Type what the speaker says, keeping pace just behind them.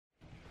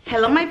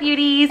Hello my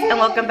beauties and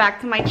welcome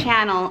back to my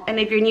channel. And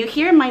if you're new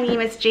here, my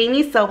name is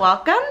Jamie, so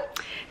welcome.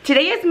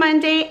 Today is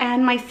Monday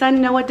and my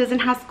son Noah doesn't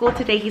have school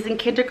today. He's in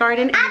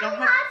kindergarten.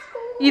 And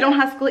you don't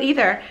have school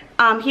either.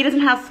 He doesn't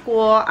have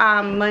school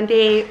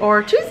Monday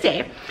or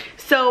Tuesday.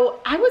 So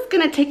I was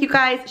gonna take you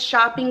guys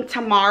shopping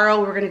tomorrow.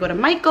 We're gonna go to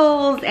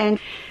Michael's and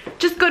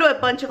just go to a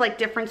bunch of like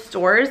different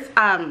stores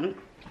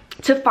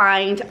to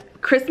find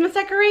Christmas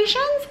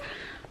decorations.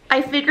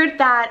 I figured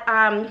that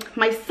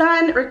my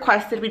son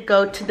requested we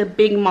go to the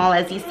big mall,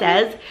 as he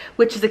says,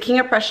 which is the King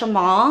of Prussia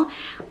Mall,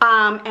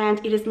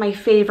 and it is my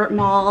favorite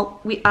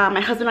mall.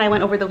 My husband and I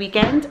went over the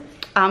weekend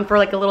for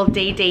like a little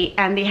day date,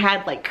 and they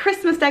had like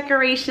Christmas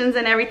decorations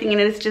and everything,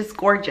 and it's just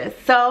gorgeous.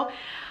 So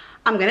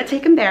I'm gonna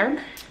take him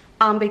there.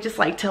 They just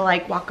like to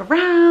like walk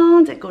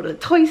around and go to the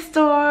toy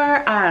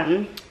store,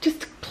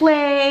 just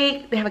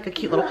play. They have like a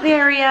cute little play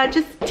area.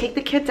 Just take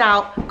the kids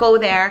out, go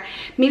there.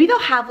 Maybe they'll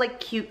have like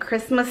cute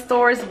Christmas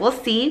stores, we'll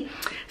see.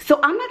 So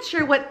I'm not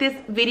sure what this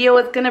video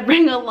is gonna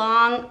bring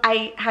along.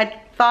 I had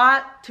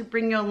thought to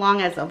bring you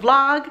along as a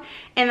vlog,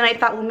 and then I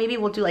thought, well, maybe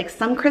we'll do like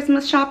some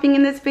Christmas shopping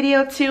in this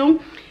video too.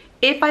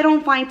 If I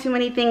don't find too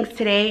many things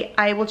today,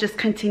 I will just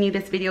continue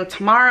this video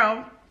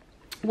tomorrow,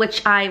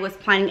 which I was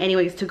planning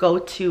anyways to go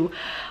to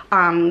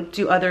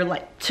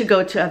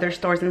go to other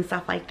stores and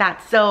stuff like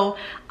that. So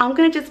I'm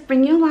gonna just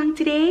bring you along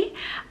today.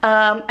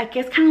 I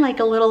guess kind of like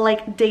a little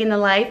like day in the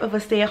life of a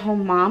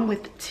stay-at-home mom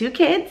with 2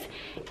 kids.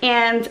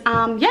 And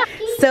yeah,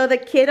 so the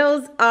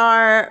kiddos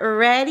are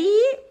ready.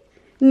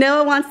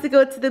 Noah wants to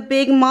go to the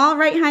big mall,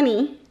 right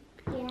honey?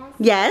 Yes.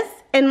 Yes.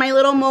 And my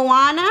little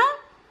Moana?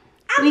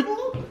 I'm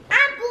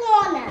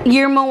Moana.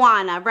 You're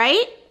Moana,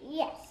 right?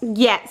 Yes.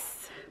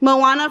 Yes.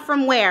 Moana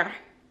from where?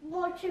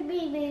 Want to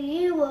be the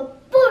you will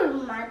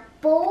burn my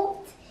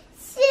boat,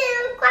 sail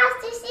across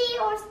the sea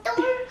or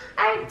storm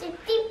out the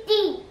deep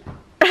deep.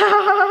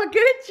 Oh,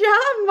 good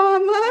job,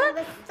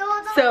 Mama.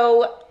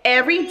 So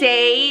every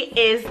day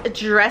is a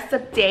dress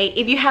up day.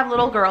 If you have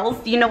little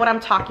girls, you know what I'm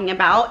talking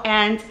about.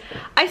 And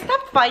I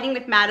stopped fighting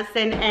with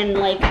Madison and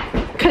like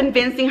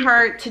convincing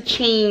her to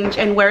change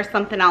and wear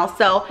something else.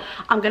 So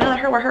I'm gonna let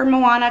her wear her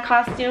Moana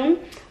costume.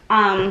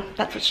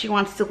 That's what she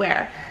wants to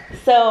wear.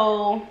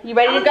 So, you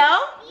ready to go?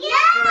 Yeah!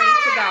 We're ready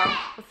to go.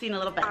 We'll see you in a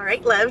little bit. All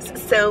right, loves.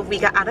 So, we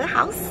got out of the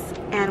house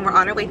and we're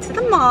on our way to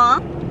the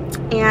mall.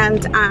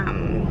 And I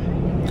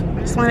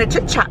just wanted to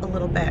chit-chat a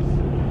little bit.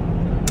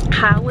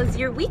 How was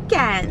your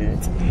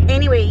weekend?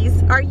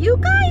 Anyways, are you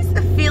guys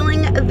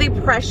feeling the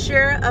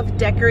pressure of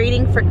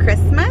decorating for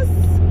Christmas?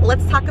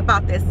 Let's talk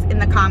about this in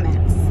the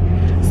comments.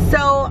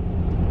 So,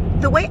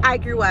 the way I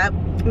grew up,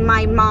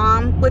 my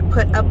mom would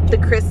put up the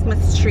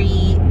Christmas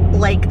tree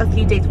like a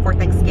few days before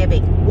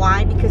Thanksgiving.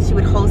 Why? Because she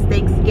would host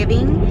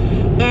Thanksgiving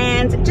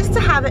and just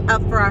to have it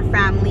up for our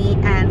family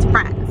and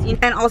friends.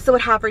 And also would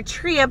have her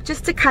tree up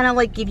just to kind of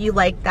like give you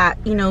like that,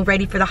 you know,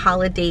 ready for the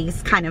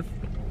holidays kind of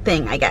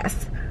thing, I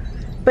guess.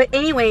 But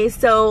anyway,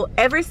 so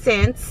ever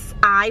since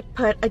I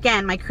put,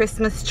 again, my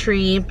Christmas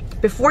tree,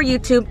 before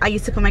YouTube, I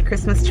used to put my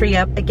Christmas tree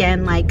up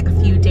again like a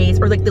few days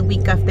or like the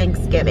week of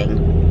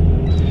Thanksgiving.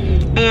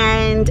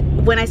 And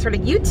when I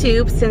started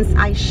YouTube, since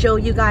I show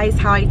you guys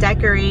how I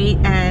decorate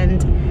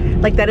and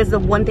like that is the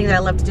one thing that I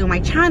love to do on my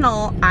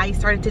channel, I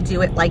started to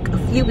do it like a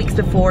few weeks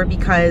before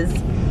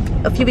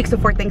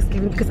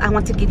Thanksgiving because I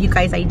want to give you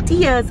guys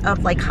ideas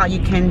of like how you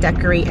can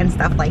decorate and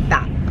stuff like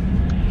that.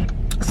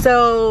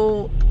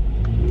 So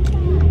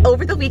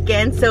over the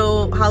weekend,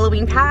 so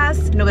Halloween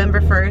passed,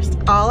 November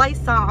 1st, all I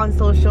saw on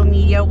social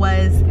media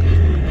was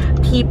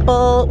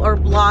people, or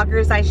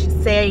bloggers I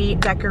should say,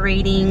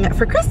 decorating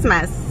for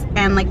Christmas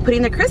and like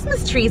putting the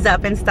Christmas trees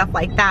up and stuff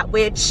like that,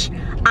 which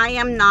I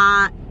am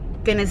not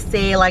gonna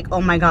say like,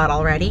 oh my god,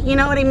 already, you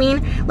know what I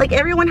mean? Like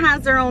everyone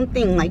has their own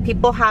thing, like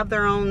people have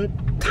their own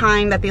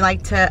time that they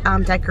like to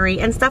decorate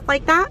and stuff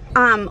like that,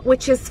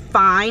 which is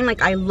fine.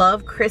 Like I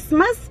love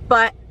Christmas,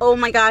 but oh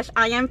my gosh,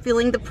 I am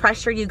feeling the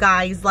pressure, you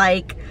guys.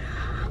 Like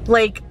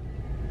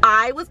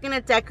I was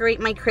gonna decorate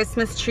my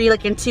Christmas tree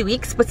like in 2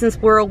 weeks, but since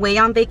we're away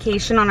on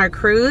vacation on our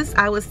cruise,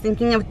 I was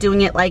thinking of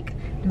doing it like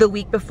the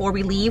week before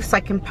we leave so I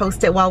can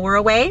post it while we're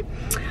away.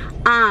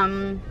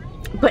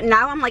 But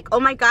now I'm like, oh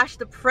my gosh,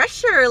 the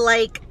pressure,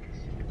 like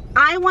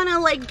I wanna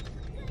like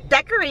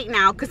decorate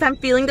now because I'm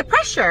feeling the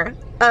pressure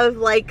of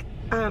like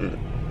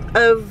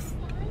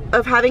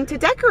of having to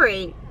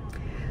decorate.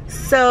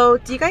 So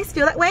do you guys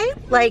feel that way?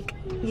 Like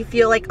you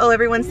feel like, oh,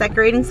 everyone's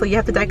decorating so you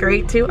have to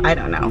decorate too? I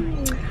don't know.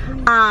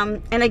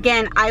 And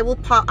again, I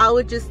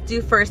would just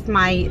do first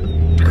my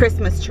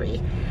Christmas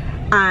tree.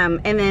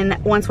 And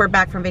then once we're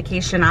back from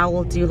vacation, I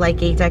will do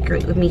like a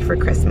decorate with me for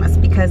Christmas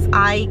because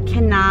I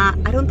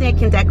don't think I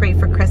can decorate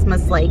for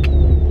Christmas like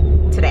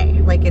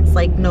today. Like it's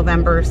like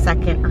November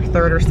 2nd or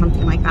 3rd or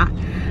something like that.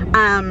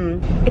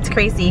 It's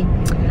crazy.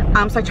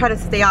 So I try to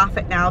stay off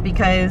it now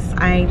because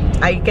I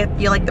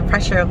feel like the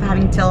pressure of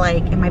having to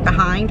like, am I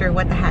behind or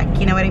what the heck,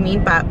 you know what I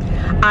mean? But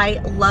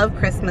I love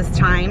Christmas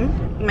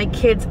time. My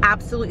kids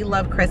absolutely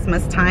love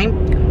Christmas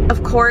time.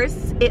 Of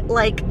course, it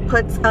like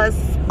puts us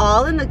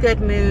all in a good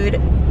mood,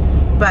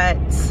 but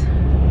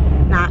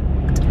not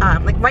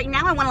right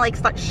now I want to like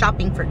start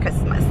shopping for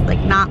Christmas, like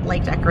not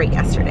like decorate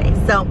yesterday.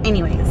 So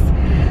anyways,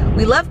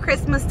 we love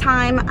Christmas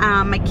time.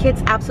 My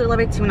kids absolutely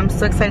love it too, and I'm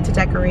so excited to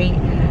decorate.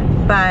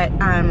 But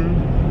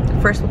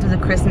first we'll do the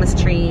Christmas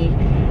tree,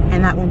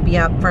 and that won't be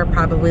up for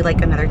probably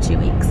like another 2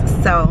 weeks.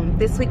 So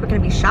this week we're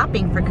gonna be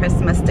shopping for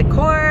Christmas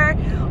decor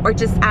or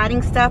just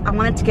adding stuff. I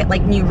wanted to get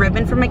like new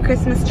ribbon for my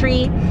Christmas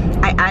tree.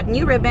 I add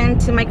new ribbon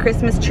to my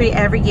Christmas tree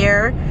every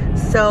year.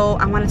 So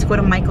I wanted to go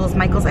to Michael's.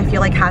 Michael's I feel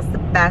like has the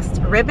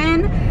best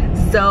ribbon.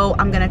 So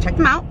I'm gonna check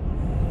them out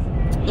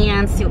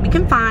and see what we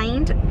can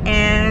find.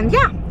 And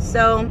yeah,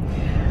 so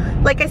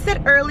like I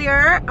said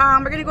earlier,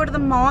 we're gonna go to the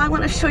mall. I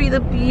want to show you the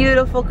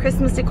beautiful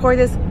Christmas decor.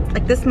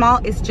 This mall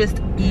is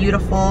just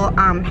beautiful.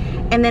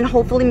 And then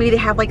hopefully maybe they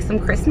have like some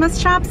Christmas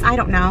shops. I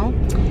don't know.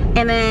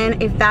 And then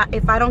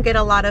if I don't get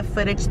a lot of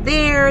footage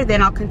there,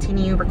 then I'll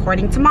continue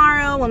recording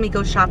tomorrow when we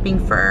go shopping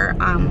for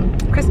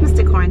Christmas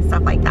decor and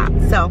stuff like that.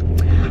 So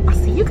I'll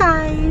see you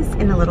guys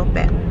in a little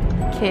bit.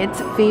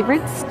 Kids'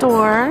 favorite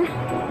store.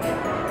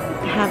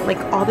 They have like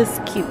all this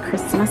cute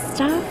Christmas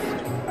stuff.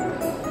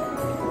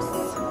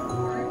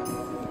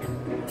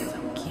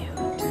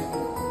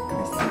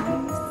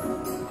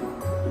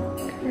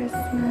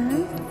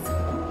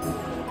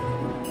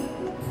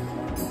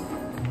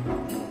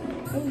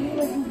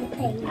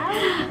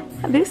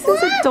 This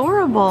is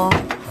adorable.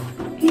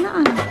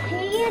 Yeah.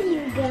 Here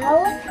you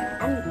go.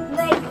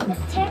 Like,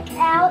 check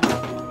out.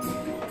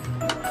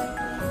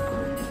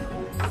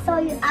 So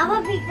I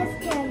will be the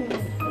scanner.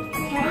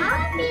 Okay. I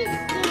will be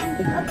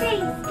scanning. Okay,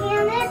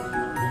 scan it.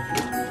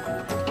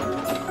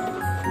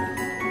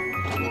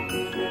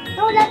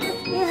 Oh, let's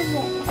scan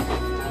it.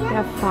 We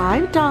have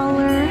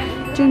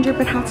 $5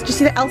 gingerbread house. Did you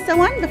see the Elsa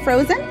one? The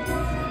Frozen?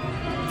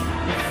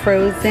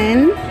 Frozen.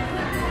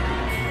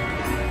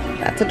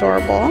 That's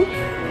adorable.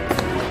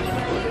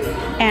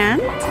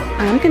 And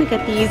I'm gonna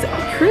get these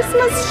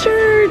Christmas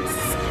shirts.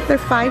 They're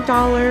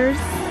 $5.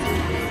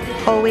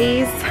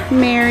 Always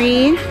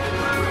merry,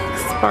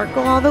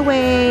 sparkle all the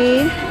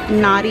way,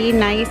 naughty,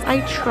 nice, I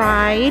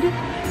tried.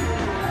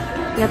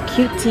 We have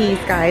cute tees,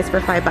 guys, for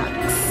 $5.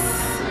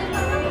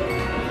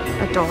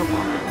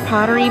 Adorable.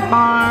 Pottery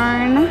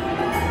Barn.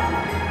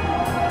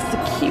 It's the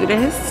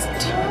cutest.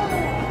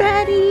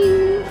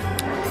 Betty.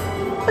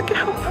 Look at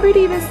how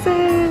pretty this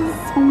is.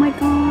 Oh my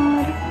God.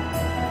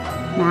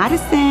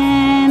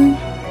 Madison,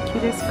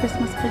 cutest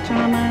Christmas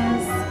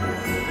pajamas,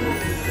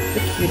 the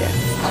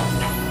cutest.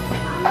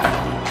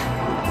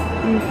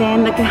 And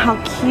then look at how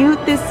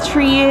cute this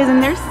tree is,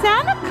 and there's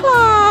Santa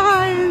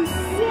Claus.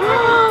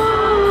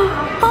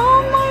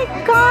 Oh my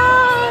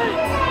God.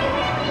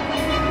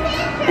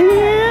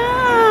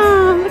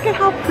 Yeah, look at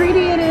how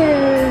pretty it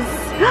is.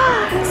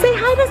 Say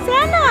hi to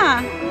Santa.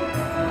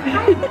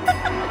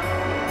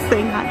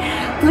 Saying hi.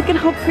 Look at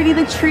how pretty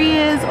the tree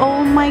is.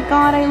 Oh my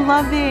God, I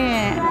love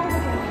it.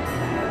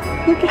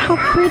 Look at how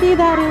pretty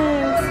that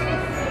is.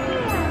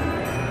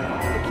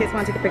 The kids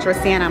want to take a picture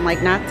with Santa. I'm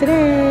like, not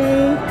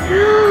today.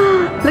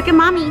 Look at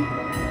mommy.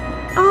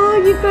 Oh,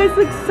 you guys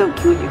look so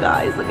cute, you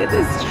guys. Look at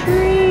this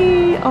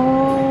tree.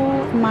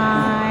 Oh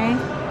my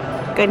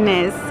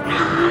goodness.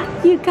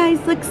 You guys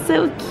look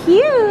so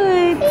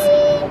cute.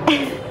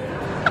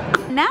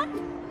 Nah,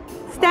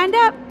 stand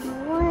up.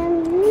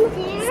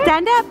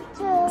 Stand up.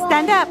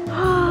 Stand up.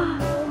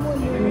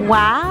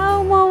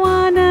 Wow,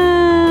 Moana.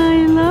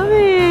 I love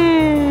it.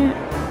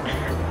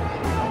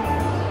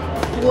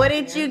 What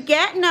did you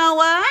get,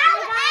 Noah? I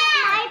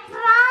got my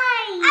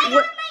prize. I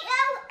got my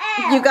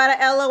LL. You got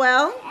a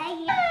LOL?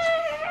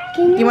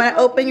 You want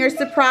to open your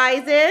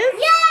surprises?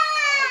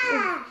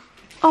 Yeah!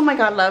 Oh my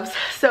God, loves.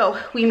 So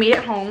we made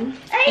it home.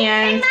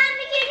 And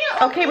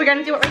okay, we're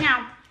gonna do it right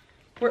now.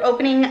 We're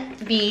opening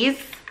these,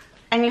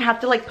 and you have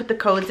to like put the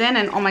codes in,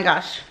 and oh my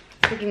gosh,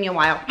 it's taking me a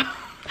while.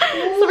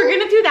 So we're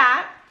gonna do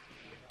that.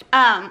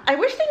 I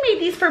wish they made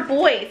these for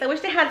boys. I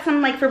wish they had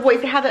some like for boys.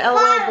 They have the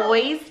LOL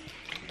boys,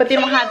 but they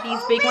don't have these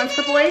big ones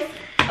for boys.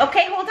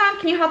 Okay, hold on.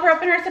 Can you help her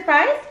open her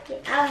surprise?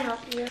 I'll help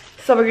you.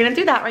 So we're gonna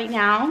do that right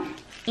now,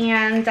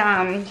 and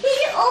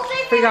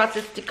figure out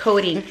this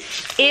decoding.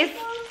 If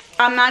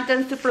I'm not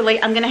done super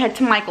late, I'm gonna head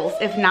to Michael's.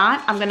 If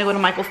not, I'm gonna go to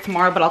Michael's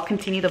tomorrow, but I'll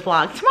continue the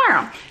vlog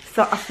tomorrow.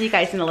 So I'll see you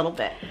guys in a little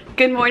bit.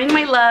 Good morning,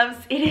 my loves.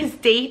 It is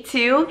day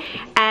 2,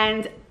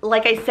 and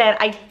like I said,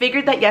 I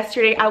figured that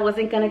yesterday I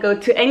wasn't gonna go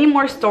to any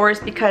more stores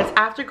because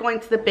after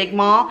going to the big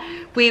mall,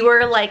 we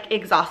were like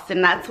exhausted,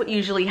 and that's what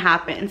usually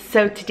happens.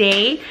 So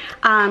today,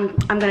 I'm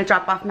gonna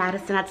drop off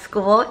Madison at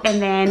school, and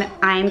then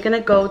I'm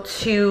gonna go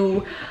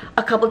to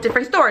a couple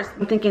different stores.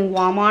 I'm thinking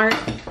Walmart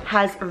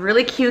has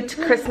really cute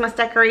Christmas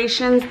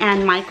decorations,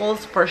 and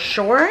Michael's for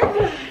sure.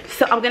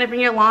 So I'm gonna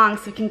bring you along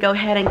so we can go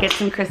ahead and get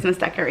some Christmas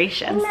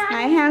decorations.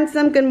 Hi,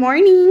 handsome, good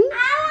morning. I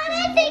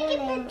wanna take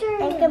a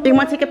picture. Do you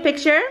wanna take a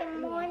picture?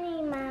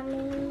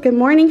 Good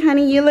morning,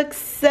 honey. You look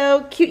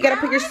so cute. You gotta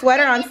put your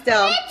sweater on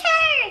still.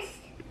 Pictures!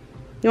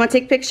 You wanna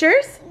take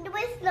pictures?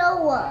 With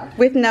Noah.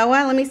 With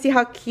Noah? Let me see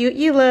how cute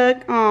you look.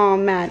 Oh,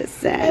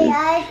 Madison.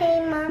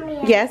 Hey, Mommy.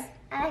 Yes?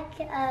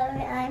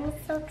 I'm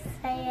so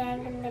excited.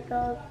 I'm gonna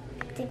go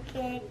to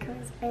get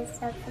Christmas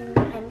stuff and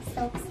I'm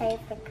so excited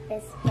for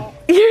Christmas.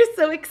 You're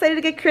so excited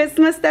to get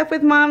Christmas stuff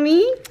with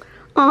Mommy?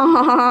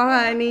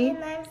 Aw, honey.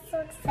 And I'm so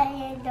excited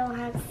I don't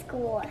have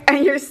school.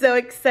 And you're so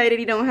excited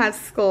you don't have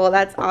school.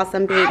 That's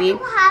awesome, baby.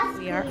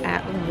 We are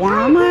at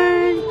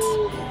Walmart.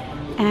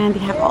 And they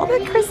have all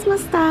the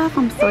Christmas stuff.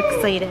 I'm so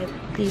excited.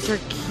 These are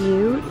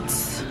cute.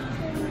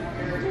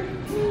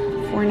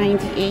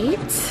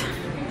 $4.98.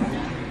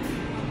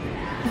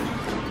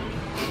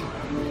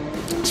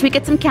 Should we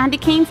get some candy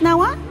canes,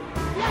 Noah?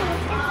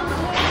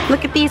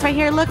 Look at these right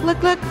here. Look,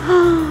 look, look.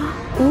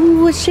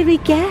 Ooh, what should we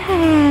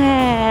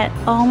get?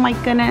 Oh my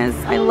goodness.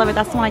 I love it.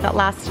 That's the one I got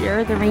last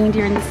year. The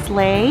reindeer and the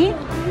sleigh.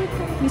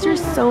 These are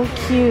so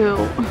cute.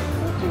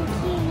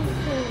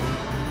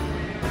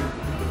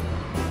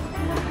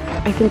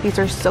 I think these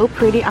are so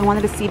pretty. I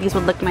wanted to see if these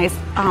would look nice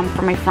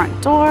for my front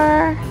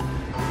door.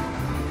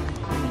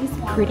 These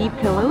pretty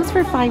pillows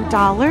for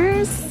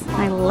 $5.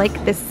 I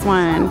like this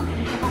one.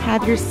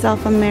 Have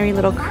yourself a merry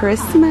little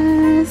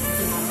Christmas.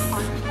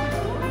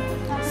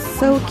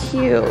 So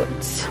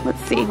cute. Let's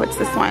see, what's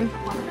this one?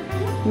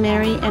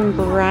 Merry and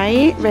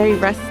bright, very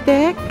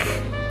rustic.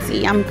 Let's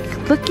see, I'm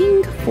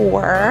looking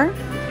for,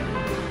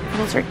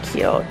 those are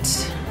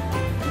cute.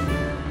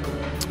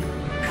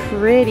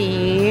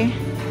 Pretty.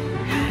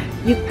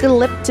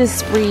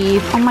 Eucalyptus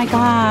wreath. Oh my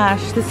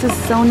gosh, this is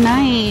so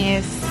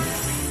nice.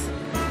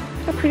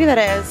 How pretty that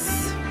is.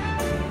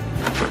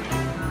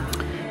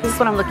 This is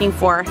what I'm looking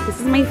for. This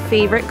is my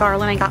favorite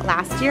garland I got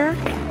last year.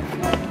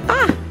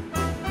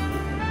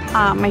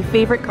 My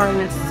favorite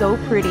garland is so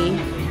pretty,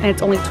 and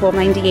it's only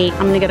 $12.98.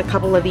 I'm gonna get a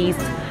couple of these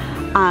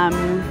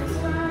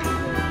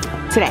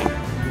today.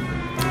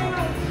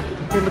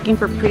 If you're looking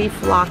for pretty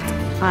flocked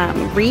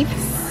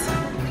wreaths,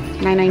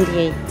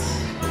 $9.98.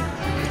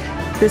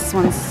 This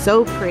one's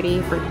so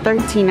pretty for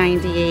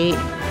 $13.98. Look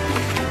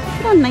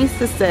how nice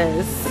this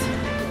is.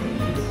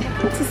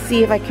 Let's just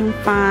see if I can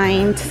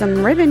find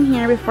some ribbon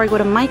here before I go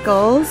to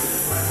Michael's.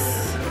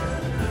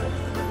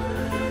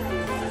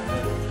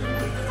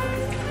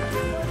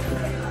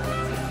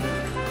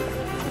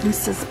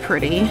 This is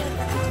pretty.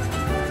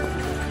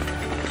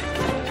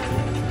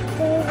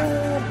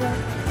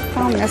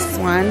 Found this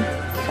one.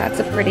 That's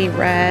a pretty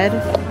red.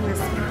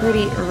 This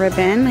pretty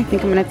ribbon. I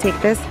think I'm gonna take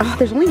this. Oh,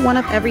 there's only one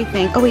of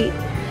everything. Oh wait,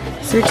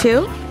 is there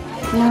two?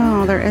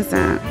 No, there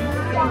isn't.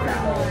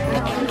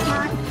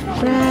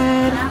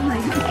 Red.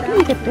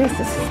 Look at this.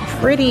 This is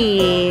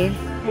pretty.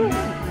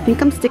 I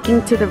think I'm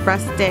sticking to the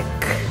rustic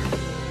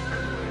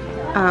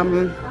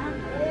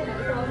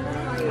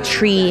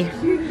tree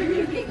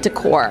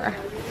decor.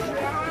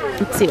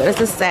 Let's see, what does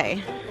this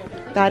say?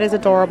 That is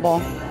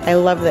adorable. I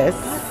love this.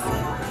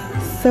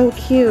 So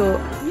cute.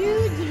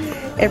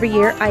 Every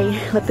year I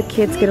let the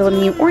kids get a little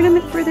new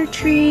ornament for their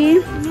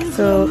tree.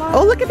 So,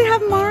 oh look, they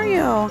have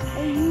Mario.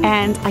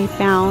 And I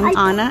found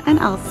Anna and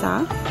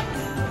Elsa,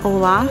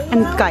 Olaf,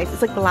 and guys,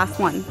 it's like the last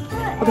one.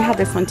 Oh, they have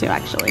this one too,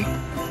 actually.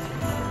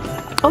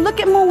 Oh, look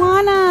at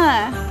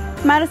Moana.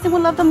 Madison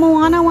would love the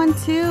Moana one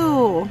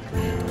too.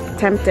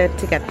 Tempted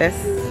to get this,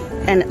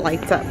 and it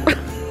lights up.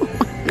 Oh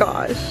my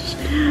gosh.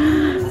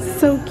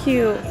 So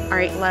cute. All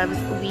right, loves,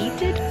 we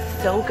did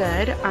so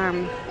good.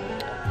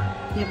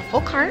 We have a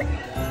full cart.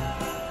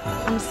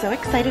 I'm so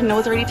excited.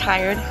 Noah's already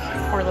tired,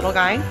 poor little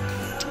guy.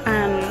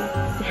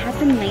 They have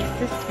the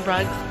nicest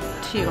rugs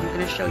too. I'm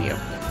gonna show you.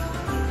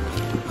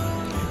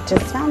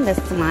 Just found this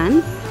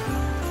one.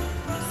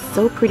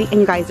 So pretty. And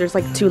you guys, there's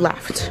like 2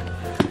 left.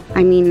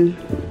 I mean,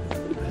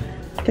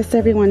 I guess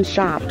everyone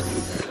shops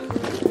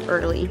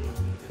early.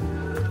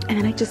 And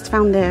then I just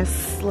found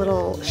this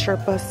little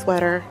Sherpa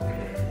sweater.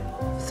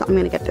 So I'm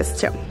gonna get this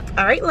too.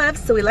 All right, loves,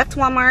 so we left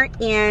Walmart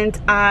and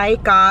I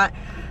got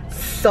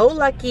so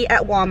lucky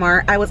at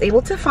Walmart. I was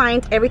able to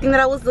find everything that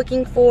I was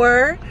looking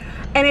for.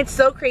 And it's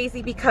so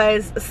crazy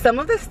because some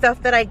of the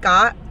stuff that I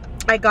got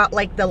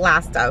like the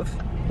last of.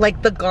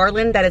 Like the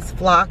garland that is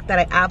flocked that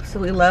I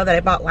absolutely love that I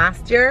bought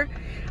last year.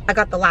 I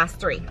got the last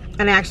 3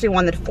 and I actually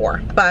wanted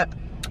 4, but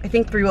I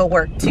think 3 will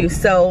work too.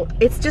 So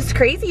it's just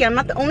crazy. I'm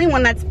not the only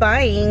one that's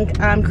buying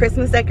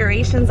Christmas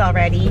decorations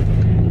already.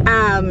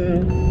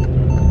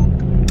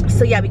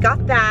 So yeah, we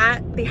got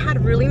that. They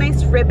had really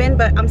nice ribbon,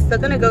 but I'm still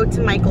gonna go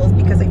to Michael's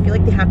because I feel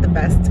like they have the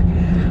best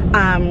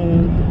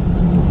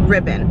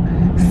ribbon.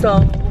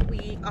 So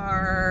we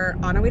are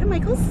on our way to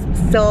Michael's.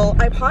 So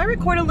I probably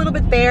record a little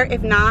bit there.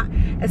 If not,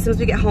 as soon as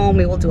we get home,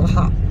 we will do a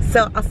haul.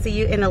 So I'll see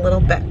you in a little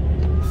bit.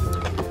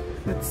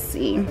 Let's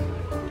see.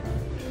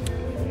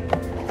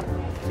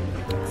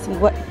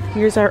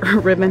 Here's our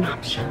ribbon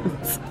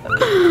options.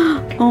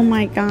 Oh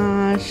my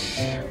gosh,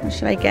 what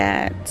should I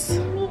get?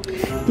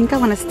 I think I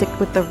want to stick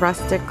with the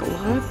rustic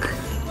look.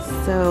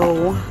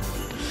 So,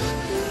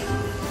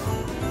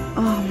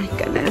 oh my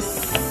goodness.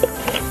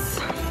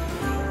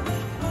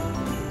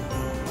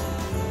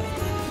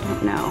 I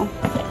don't know.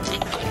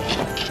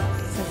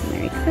 It says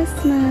Merry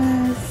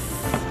Christmas.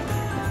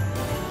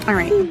 All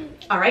right,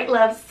 All right,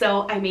 loves,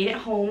 so I made it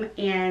home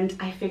and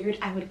I figured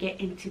I would get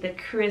into the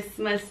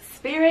Christmas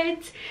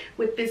spirit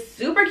with this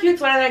super cute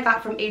sweater that I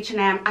got from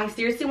H&M. I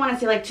seriously want to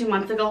say like 2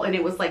 months ago, and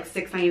it was like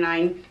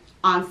 $6.99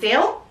 on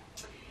sale.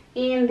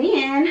 And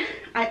then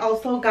I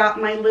also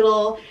got my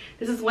little,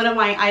 this is one of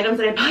my items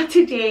that I bought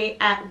today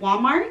at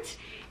Walmart,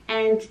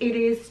 and it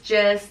is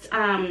just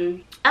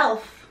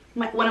Elf,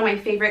 one of my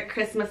favorite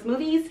Christmas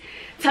movies.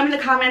 Tell me in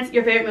the comments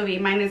your favorite movie.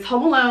 Mine is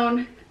Home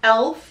Alone,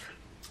 Elf,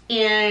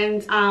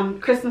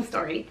 and Christmas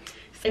Story.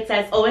 It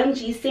says,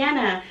 OMG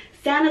Santa,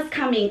 Santa's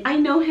coming, I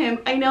know him,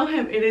 I know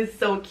him. It is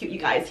so cute, you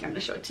guys. Here, I'm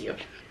gonna show it to you.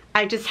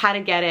 I just had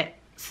to get it.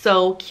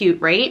 So cute,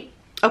 right?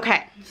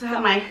 Okay, so I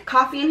have my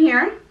coffee in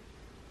here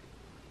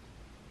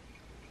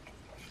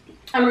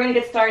and we're gonna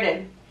get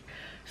started.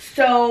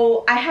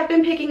 So I have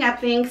been picking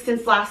up things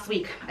since last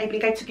week. I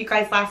think I took you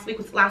guys last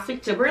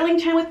week to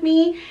Burlington with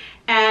me,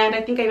 and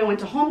I think I even went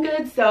to Home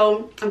Goods.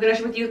 So I'm gonna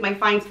share with you my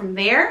finds from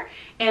there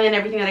and then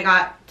everything that I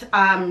got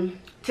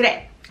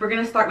today. We're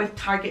gonna start with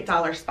Target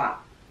Dollar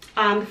Spot.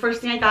 The first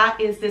thing I got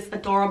is this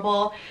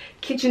adorable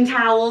kitchen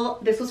towel.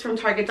 This was from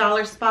Target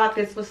Dollar Spot.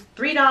 This was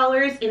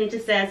 $3 and it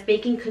just says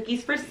baking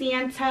cookies for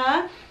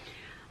Santa.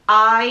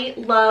 I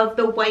love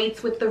the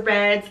whites with the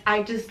reds.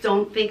 I just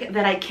don't think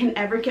that I can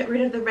ever get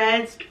rid of the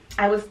reds.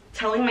 I was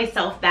telling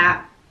myself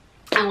that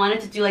I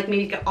wanted to do like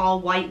maybe get all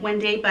white one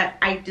day, but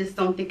I just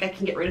don't think I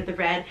can get rid of the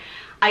red.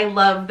 I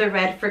love the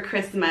red for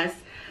Christmas.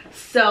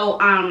 So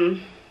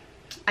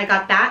I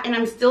got that, and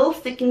I'm still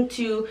sticking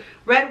to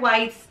red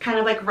whites, kind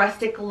of like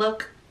rustic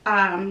look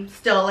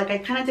still, like I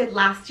kind of did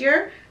last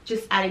year,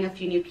 just adding a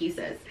few new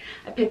pieces.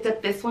 I picked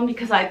up this one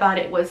because I thought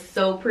it was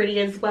so pretty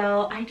as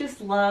well. I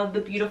just love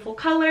the beautiful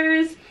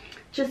colors,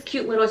 just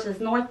cute little, it says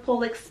North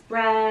Pole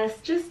Express,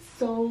 just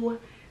so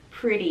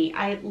pretty.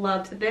 I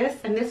loved this,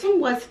 and this one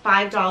was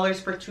 $5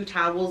 for 2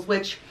 towels,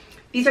 which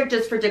these are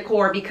just for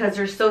decor because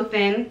they're so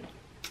thin.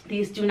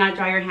 These do not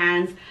dry your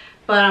hands,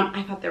 but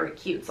I thought they were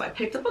cute, so I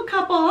picked up a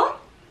couple.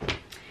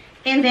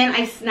 And then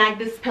I snagged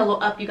this pillow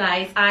up, you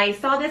guys. I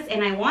saw this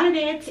and I wanted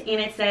it,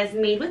 and it says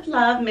made with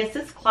love,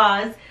 Mrs.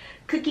 Claus,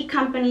 Cookie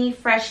Company,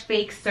 fresh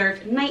baked,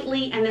 served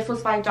nightly, and this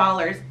was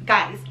 $5.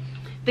 Guys,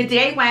 the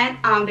day I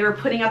went, they were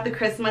putting out the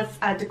Christmas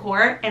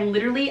decor, and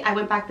literally I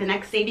went back the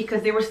next day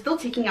because they were still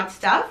taking out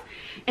stuff,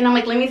 and I'm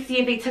like, let me see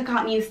if they took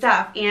out new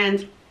stuff,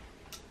 and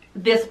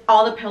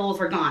all the pillows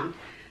were gone.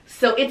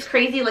 So it's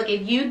crazy, like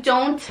if you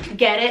don't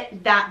get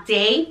it that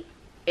day,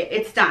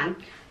 it's done.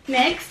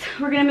 Next,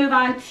 we're gonna move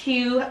on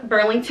to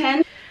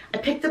Burlington. I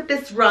picked up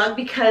this rug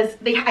because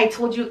I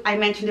told you, I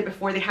mentioned it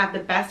before, they have the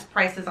best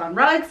prices on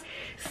rugs,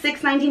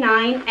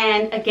 $6.99,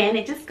 and again,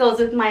 it just goes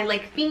with my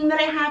like theme that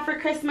I have for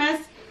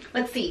Christmas.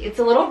 Let's see, it's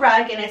a little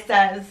rug, and it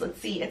says,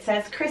 let's see, it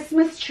says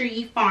Christmas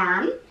Tree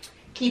Farm,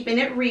 keeping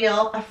it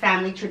real, a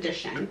family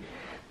tradition,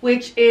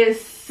 which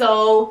is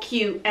so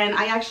cute. And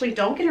I actually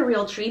don't get a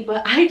real tree,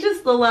 but I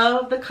just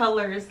love the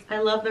colors. I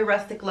love the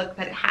rustic look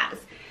that it has.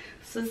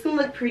 So this is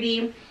gonna look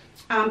pretty.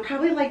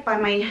 Probably like by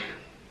my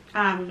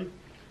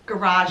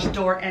garage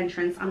door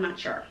entrance, I'm not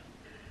sure.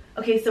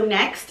 Okay, so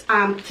next,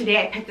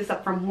 today I picked this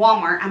up from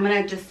Walmart. I'm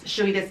gonna just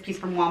show you this piece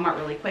from Walmart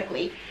really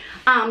quickly.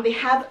 They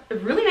have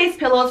really nice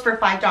pillows for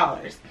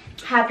 $5.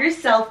 Have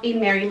yourself a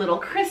merry little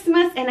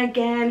Christmas, and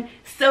again,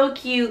 so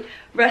cute,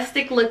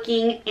 rustic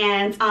looking,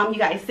 and you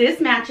guys,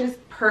 this matches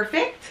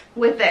perfect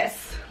with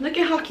this. Look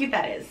at how cute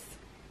that is.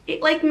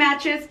 It like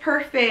matches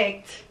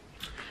perfect.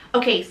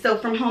 Okay, so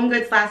from Home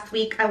Goods last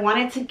week, I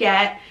wanted to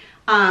get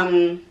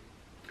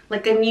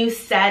like a new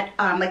set,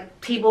 like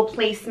table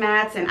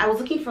placemats, and I was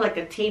looking for like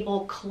a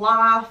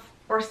tablecloth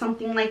or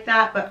something like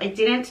that, but I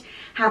didn't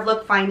have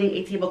luck finding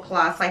a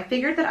tablecloth, so I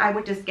figured that I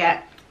would just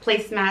get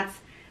placemats,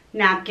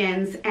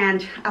 napkins,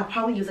 and I'll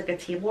probably use like a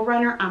table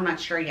runner. I'm not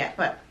sure yet,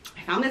 but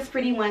I found this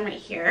pretty one right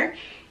here,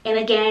 and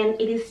again,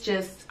 it is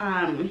just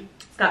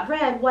it's got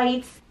red,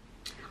 whites,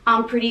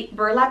 pretty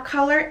burlap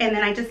color, and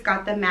then I just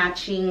got the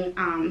matching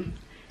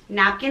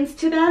napkins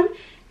to them.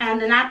 And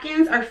the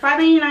napkins are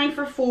 $5.99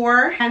 for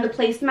 4, and the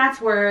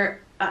placemats were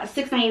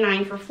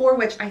 $6.99 for 4,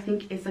 which I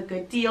think is a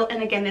good deal.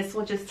 And again, this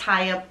will just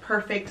tie up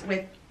perfect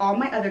with all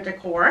my other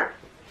decor.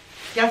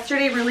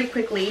 Yesterday, really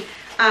quickly,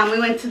 we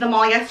went to the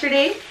mall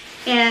yesterday,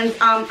 and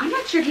I'm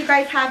not sure if you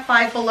guys have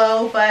Five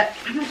Below, but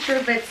I'm not sure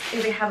if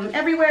they have them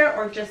everywhere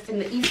or just in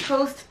the East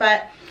Coast.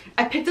 But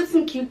I picked up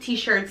some cute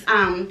t-shirts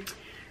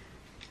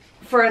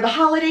for the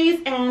holidays,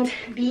 and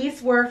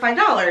these were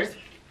 $5.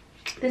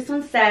 This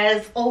one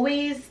says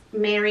always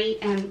merry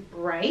and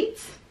bright,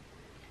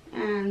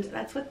 and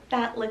that's what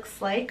that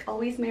looks like,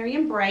 always merry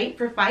and bright,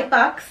 for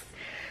 $5.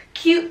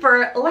 Cute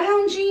for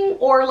lounging,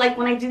 or like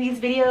when I do these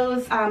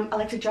videos, I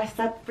like to dress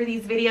up for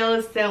these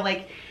videos, so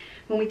like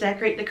when we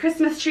decorate the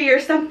Christmas tree or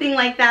something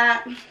like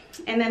that.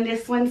 And then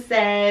this one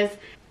says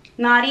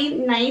naughty,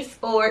 nice,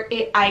 or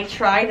I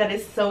tried. That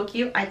is so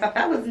cute. I thought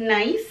that was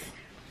nice.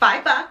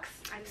 $5.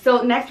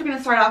 So next we're going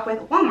to start off with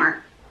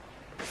Walmart.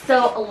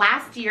 So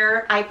last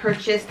year I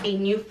purchased a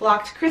new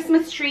flocked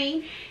Christmas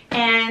tree,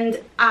 And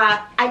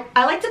I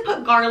like to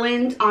put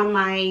garland on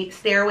my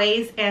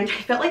stairways, and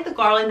I felt like the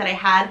garland that I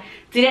had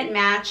didn't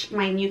match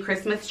my new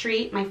Christmas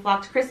tree, my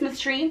flocked Christmas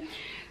tree.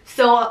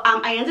 So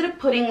I ended up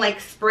putting like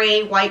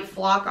spray white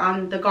flock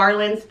on the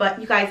garlands. But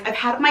you guys, I've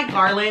had my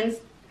garlands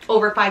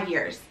over 5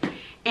 years,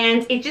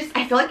 and it just,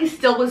 I feel like it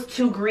still was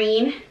too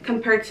green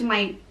compared to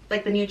my,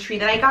 like the new tree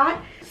that I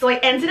got. So I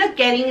ended up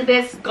getting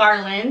this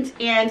garland,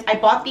 and I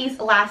bought these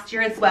last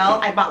year as well.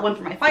 I bought one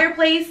for my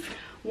fireplace,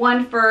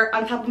 one for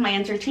on top of my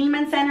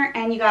entertainment center,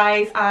 and you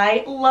guys,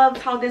 I loved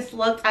how this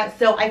looked.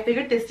 So I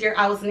figured this year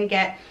I was gonna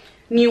get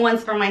new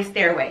ones for my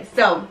stairway.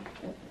 So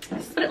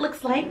this is what it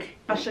looks like.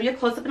 I'll show you a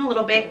close-up in a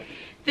little bit.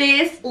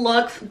 This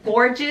looks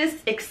gorgeous,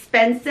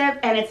 expensive,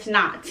 and it's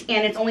not.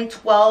 And it's only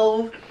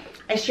 12,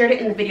 I shared it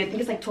in the video, I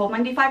think it's like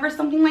 $12.95 or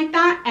something like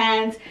that.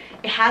 And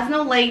it has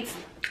no lights.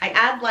 I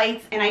add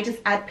lights and I just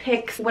add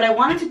picks. What I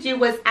wanted to do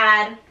was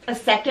add a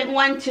second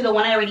one to the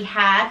one I already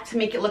had to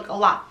make it look a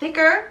lot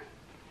thicker.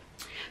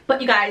 But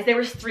you guys, there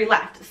was 3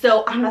 left.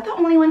 So I'm not the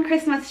only one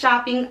Christmas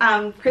shopping,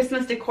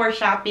 Christmas decor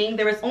shopping.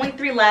 There was only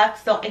 3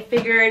 left, so I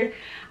figured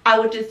I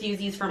would just use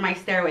these for my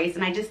stairways,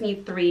 and I just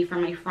need 3 for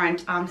my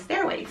front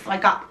stairways. So I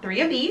got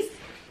 3 of these,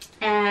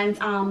 and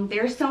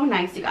they're so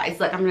nice, you guys.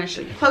 Look, I'm gonna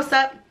show you close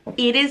up.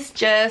 It is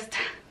just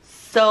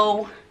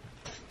so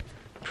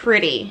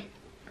pretty.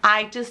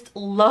 I just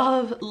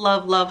love,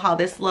 love, love how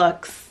this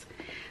looks.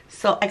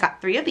 So I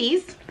got 3 of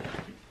these.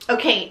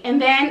 Okay, and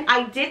then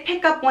I did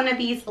pick up one of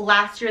these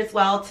last year as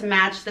well to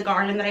match the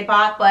garland that I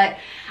bought, but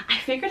I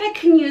figured I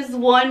can use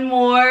one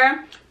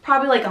more,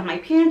 probably like on my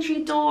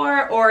pantry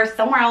door or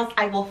somewhere else.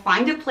 I will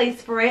find a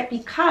place for it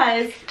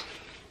because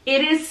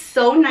it is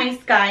so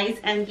nice, guys.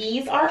 And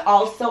these are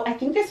also, I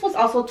think this was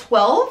also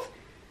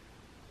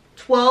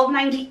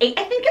 $12.98,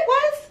 I think it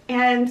was.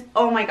 And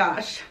oh my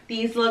gosh,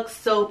 these look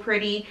so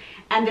pretty.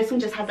 And this one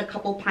just has a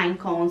couple pine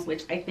cones,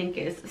 which I think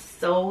is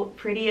so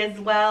pretty as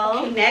well.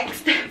 Okay,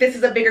 next, this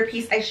is a bigger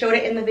piece. I showed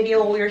it in the video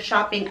while we were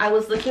shopping. I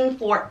was looking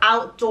for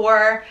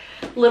outdoor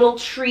little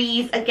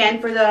trees, again,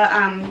 for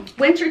the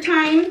winter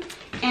time.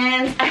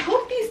 And I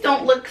hope these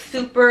don't look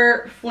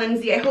super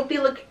flimsy. I hope they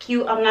look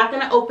cute. I'm not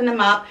going to open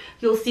them up.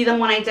 You'll see them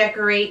when I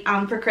decorate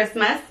for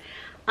Christmas.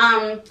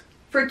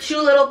 For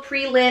 2 little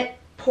pre-lit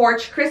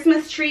porch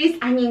Christmas trees.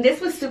 I mean,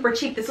 this was super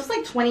cheap. This was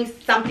like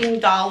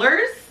 $20-something.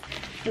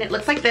 And it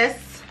looks like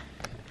this.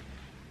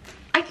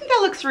 I think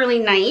that looks really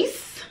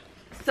nice.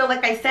 So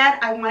like I said,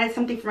 I wanted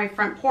something for my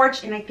front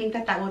porch, and I think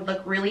that that would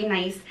look really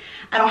nice.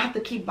 I don't have to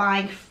keep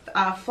buying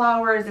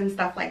flowers and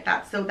stuff like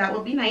that, so that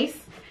would be nice.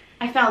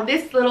 I found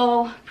this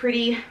little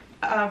pretty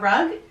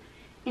rug,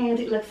 and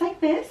it looks like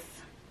this.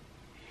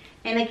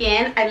 And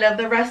again, I love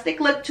the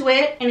rustic look to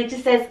it, and it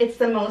just says it's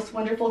the most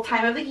wonderful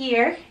time of the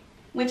year,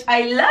 which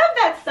I love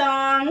that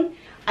song.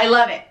 I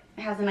love it.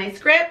 It has a nice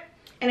grip.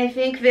 And I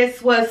think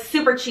this was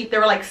super cheap. They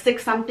were like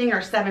 $6-something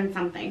or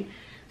 $7-something.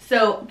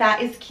 So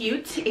that is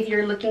cute if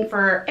you're looking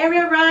for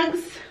area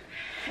rugs.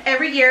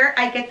 Every year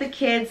I get the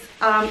kids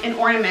an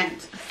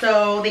ornament.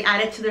 So they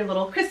add it to their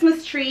little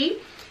Christmas tree.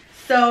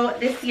 So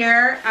this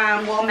year,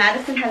 well,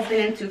 Madison has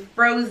been into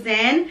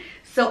Frozen.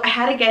 So I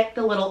had to get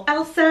the little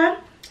Elsa.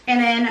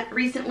 And then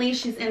recently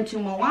she's into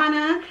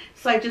Moana.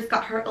 So I just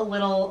got her a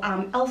little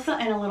Elsa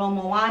and a little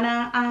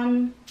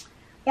Moana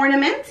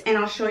ornament, and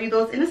I'll show you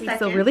those in a second.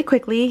 So really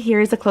quickly,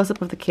 here is a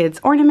close-up of the kids'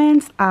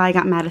 ornaments. I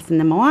got Madison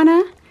the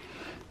Moana.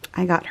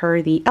 I got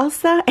her the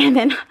Elsa, and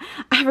then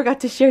I forgot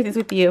to share these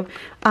with you.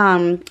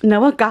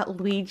 Noah got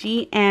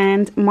Luigi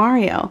and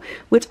Mario,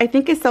 which I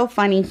think is so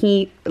funny.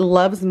 He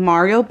loves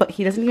Mario, but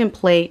he doesn't even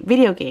play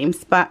video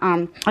games. But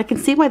I can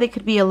see why they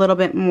could be a little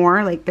bit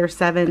more, like they're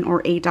 $7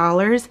 or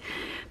 $8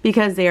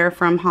 because they are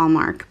from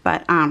Hallmark.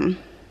 But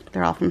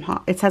they're all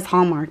from it says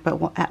Hallmark,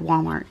 but at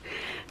Walmart.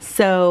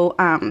 So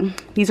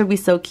these would be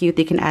so cute.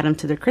 They can add them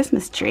to their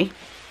Christmas tree.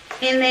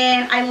 And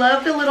then I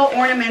love the little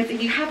ornaments.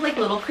 If you have like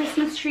little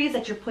Christmas trees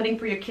that you're putting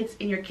for your kids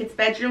in your kids'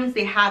 bedrooms,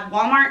 they have,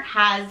 Walmart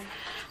has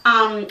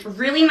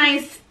really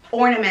nice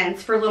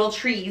ornaments for little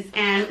trees.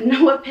 And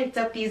Noah picked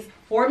up these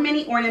 4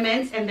 mini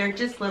ornaments, and they're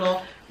just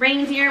little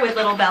reindeer with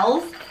little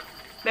bells.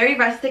 Very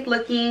rustic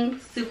looking,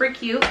 super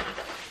cute.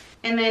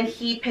 And then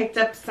he picked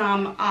up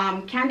some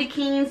candy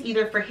canes,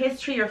 either for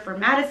his tree or for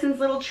Madison's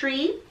little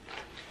tree.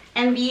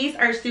 And these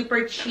are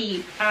super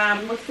cheap.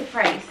 What's the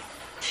price?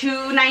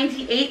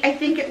 $2.98, I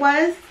think it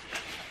was.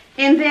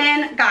 And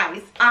then,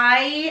 guys,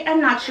 I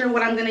am not sure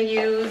what I'm going to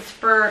use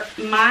for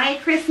my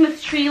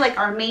Christmas tree, like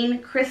our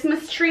main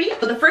Christmas tree.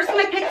 So the first one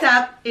I picked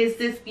up is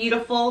this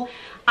beautiful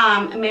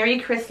Merry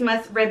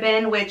Christmas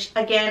ribbon, which,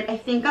 again, I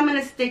think I'm going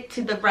to stick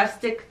to the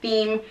rustic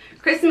theme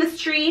Christmas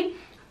tree.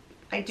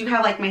 I do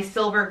have like my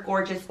silver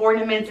gorgeous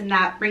ornaments, and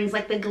that brings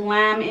like the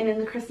glam in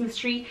the Christmas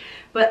tree.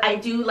 But I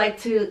do like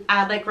to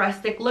add like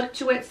rustic look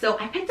to it. So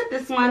I picked up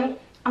this one.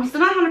 I'm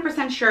still not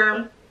 100%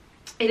 sure.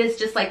 It is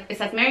just like, it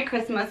says Merry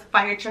Christmas,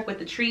 fire truck with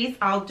the trees.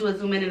 I'll do a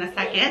zoom in a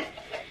second.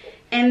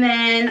 And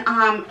then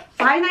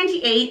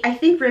 $5.98. I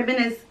think ribbon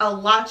is a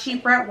lot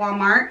cheaper at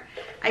Walmart.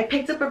 I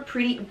picked up a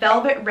pretty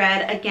velvet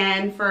red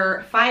again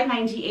for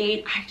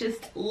 $5.98. I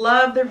just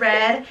love the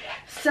red.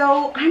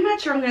 So I'm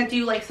not sure I'm going to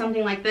do like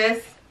something like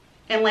this,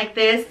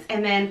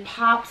 and then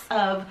pops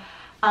of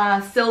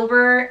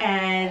silver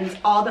and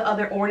all the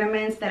other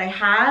ornaments that I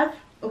have.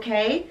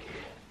 Okay.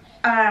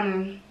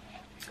 And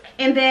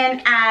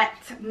then at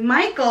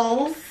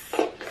Michael's,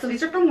 so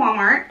these are from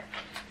Walmart.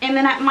 And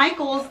then at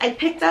Michael's, I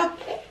picked up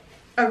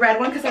a red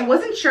one because I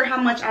wasn't sure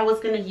how much I was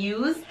going to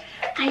use.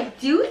 I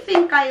do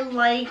think I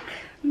like,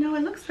 no,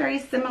 it looks very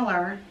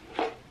similar.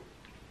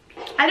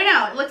 I don't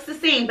know, it looks the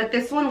same, but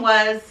this one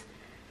was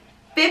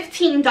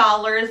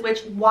 $15,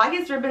 which, why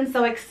is ribbon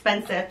so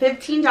expensive?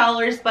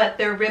 $15, but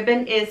their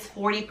ribbon is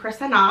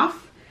 40%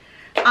 off.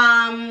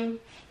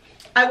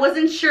 I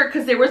wasn't sure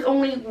because there was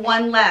only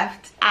one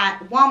left at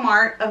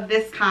Walmart of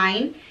this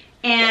kind.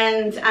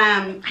 And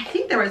I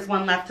think there was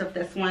one left of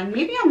this one.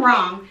 Maybe I'm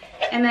wrong.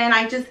 And then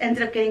I just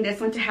ended up getting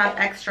this one to have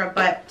extra.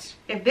 But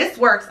if this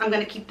works, I'm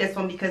going to keep this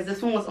one because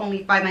this one was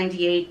only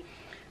 $5.98.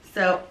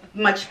 So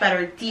much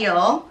better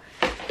deal.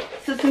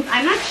 So since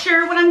I'm not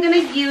sure what I'm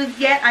going to use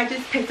yet, I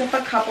just picked up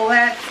a couple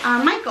at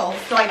Michael's.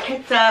 So I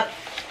picked up,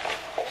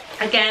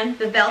 again,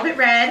 the velvet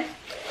red.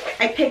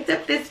 I picked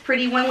up this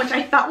pretty one, which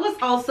I thought was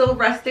also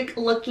rustic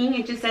looking.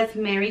 It just says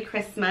Merry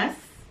Christmas.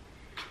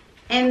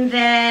 And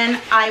then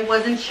I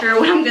wasn't sure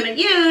what I'm going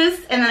to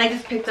use. And then I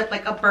just picked up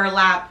like a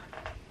burlap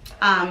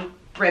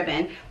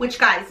ribbon. Which,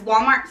 guys,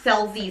 Walmart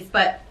sells these,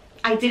 but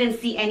I didn't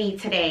see any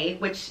today.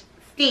 Which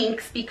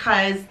stinks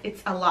because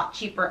it's a lot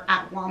cheaper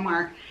at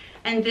Walmart.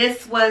 And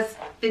this was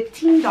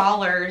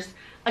 $15.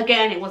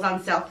 Again, it was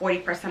on sale,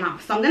 40%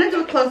 off. So I'm going to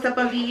do a close-up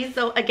of these.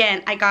 So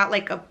again, I got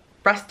like a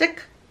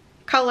rustic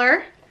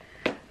color.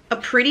 A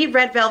pretty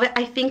red velvet.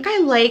 I think I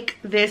like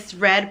this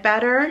red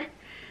better.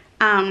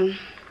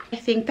 I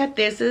think that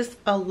this is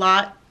a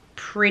lot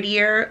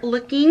prettier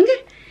looking.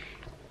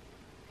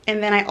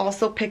 And then I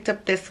also picked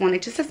up this one.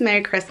 It just says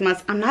Merry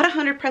Christmas. I'm not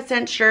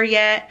 100% sure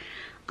yet.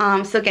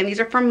 So again, these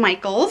are from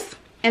Michael's.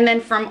 And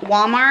then from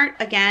Walmart,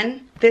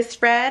 again,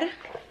 this red.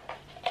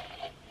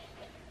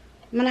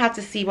 I'm going to have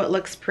to see what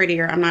looks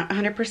prettier. I'm not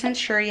 100%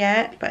 sure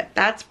yet, but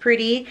that's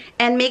pretty.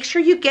 And make sure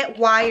you get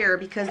wire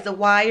because the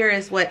wire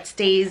is what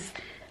stays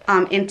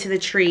into the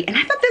tree. And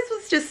I thought this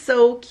was just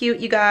so cute,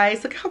 you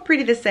guys. Look how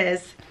pretty this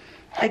is.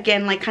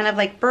 Again, like kind of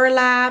like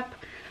burlap,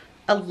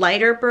 a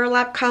lighter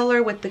burlap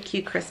color with the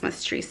cute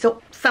Christmas tree.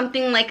 So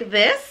something like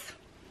this.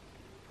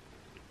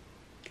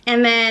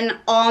 And then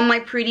all my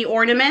pretty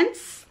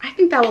ornaments. I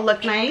think that will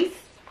look nice.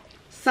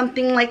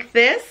 Something like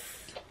this.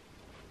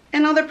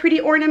 And all the pretty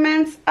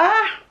ornaments.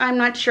 I'm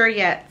not sure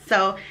yet.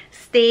 So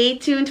stay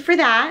tuned for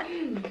that.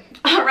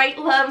 All right,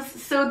 loves.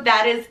 So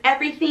that is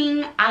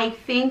everything. I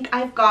think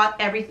I've got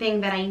everything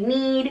that I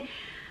need.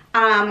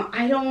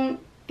 I don't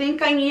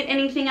think I need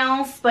anything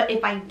else, but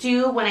if I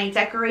do, when I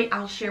decorate,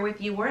 I'll share with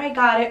you where I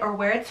got it or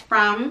where it's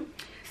from.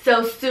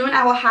 So soon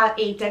I will have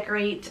a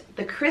decorate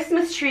the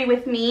Christmas tree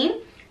with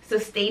me, so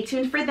stay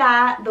tuned for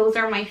that. Those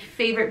are my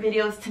favorite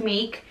videos to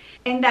make.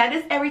 And that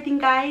is everything,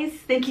 guys.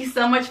 Thank you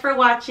so much for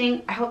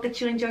watching. I hope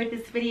that you enjoyed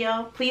this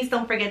video. Please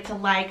don't forget to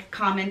like,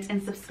 comment,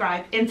 and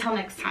subscribe. Until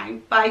next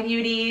time, bye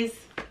beauties.